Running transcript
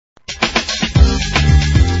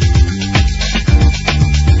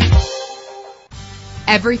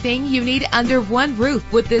Everything you need under one roof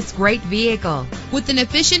with this great vehicle. With an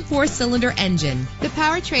efficient 4-cylinder engine, the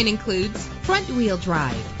powertrain includes front-wheel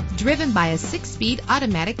drive, driven by a 6-speed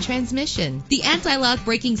automatic transmission. The anti-lock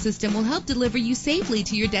braking system will help deliver you safely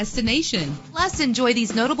to your destination. Plus, enjoy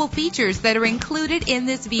these notable features that are included in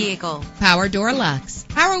this vehicle: power door locks,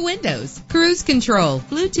 power windows, cruise control,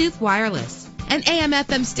 Bluetooth wireless, an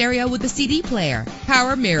AM/FM stereo with a CD player,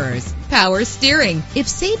 power mirrors, power steering. If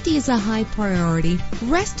safety is a high priority,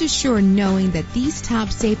 rest assured knowing that these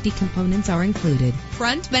top safety components are included: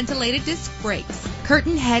 front ventilated disc brakes,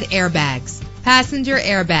 curtain head airbags, passenger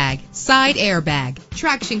airbag, side airbag,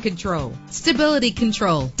 traction control, stability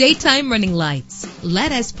control, daytime running lights.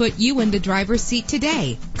 Let us put you in the driver's seat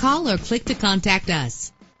today. Call or click to contact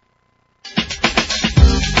us.